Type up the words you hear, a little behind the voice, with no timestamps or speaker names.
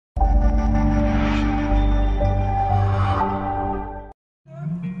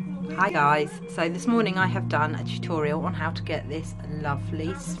Hi guys, so this morning I have done a tutorial on how to get this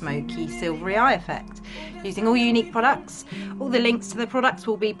lovely smoky silvery eye effect using all unique products. All the links to the products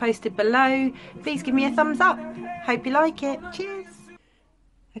will be posted below. Please give me a thumbs up. Hope you like it. Cheers.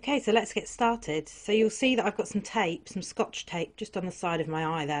 Okay, so let's get started. So you'll see that I've got some tape, some scotch tape just on the side of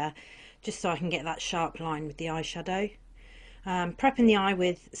my eye there, just so I can get that sharp line with the eyeshadow. Prepping the eye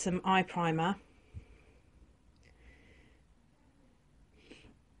with some eye primer.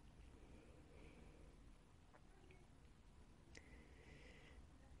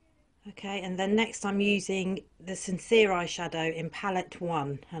 Okay, and then next I'm using the Sincere eyeshadow in Palette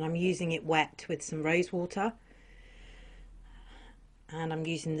 1, and I'm using it wet with some rose water. And I'm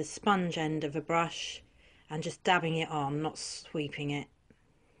using the sponge end of a brush and just dabbing it on, not sweeping it.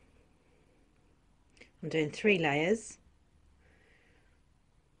 I'm doing 3 layers.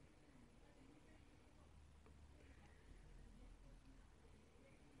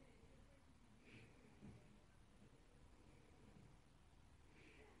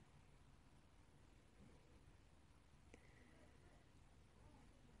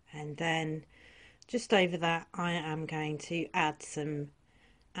 And then just over that I am going to add some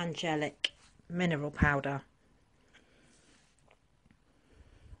angelic mineral powder.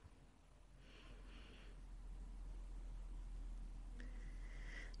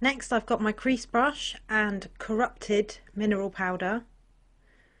 Next I've got my crease brush and corrupted mineral powder.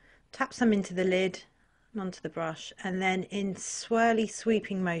 Tap some into the lid and onto the brush, and then in swirly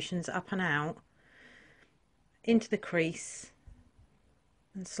sweeping motions up and out into the crease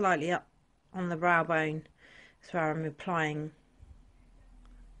and slightly up on the brow bone. That's where I'm applying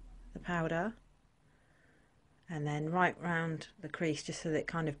the powder, and then right round the crease just so that it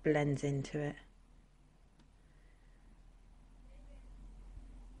kind of blends into it.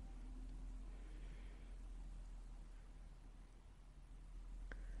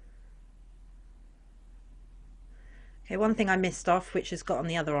 Okay, one thing I missed off, which has got on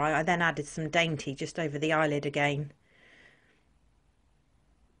the other eye, I then added some Dainty just over the eyelid again.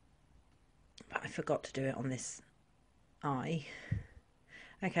 But I forgot to do it on this eye.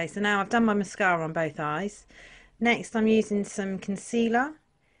 Okay, so now I've done my mascara on both eyes. Next I'm using some concealer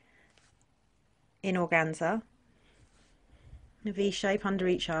in organza, a V shape under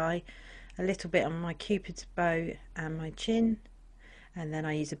each eye, a little bit on my cupid's bow and my chin, and then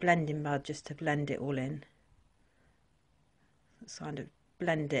I use a blending mud just to blend it all in. Let's kind of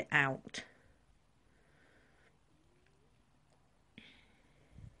blend it out.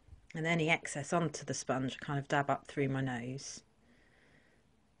 And any excess onto the sponge I kind of dab up through my nose.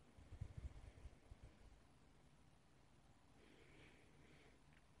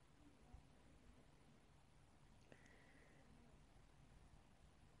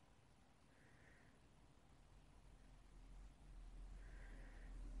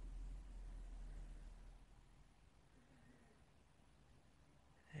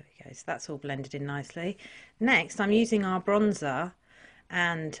 There we go, so that's all blended in nicely. Next I'm using our bronzer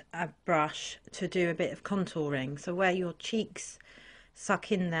and a brush to do a bit of contouring. So where your cheeks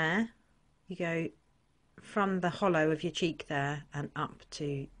suck in there, you go from the hollow of your cheek there and up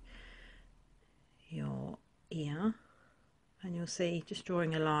to your ear, and you'll see just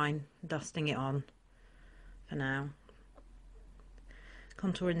drawing a line, dusting it on for now.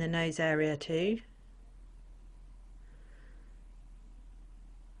 Contouring the nose area too.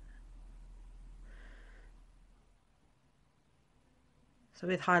 So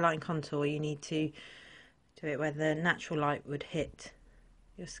with highlight and contour you need to do it where the natural light would hit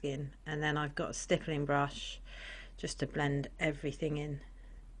your skin, and then I've got a stippling brush just to blend everything in.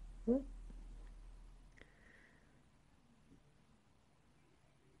 Ooh.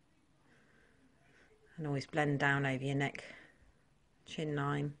 And always blend down over your neck, chin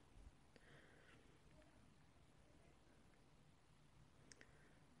line.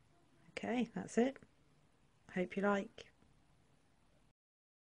 Okay, that's it. Hope you like.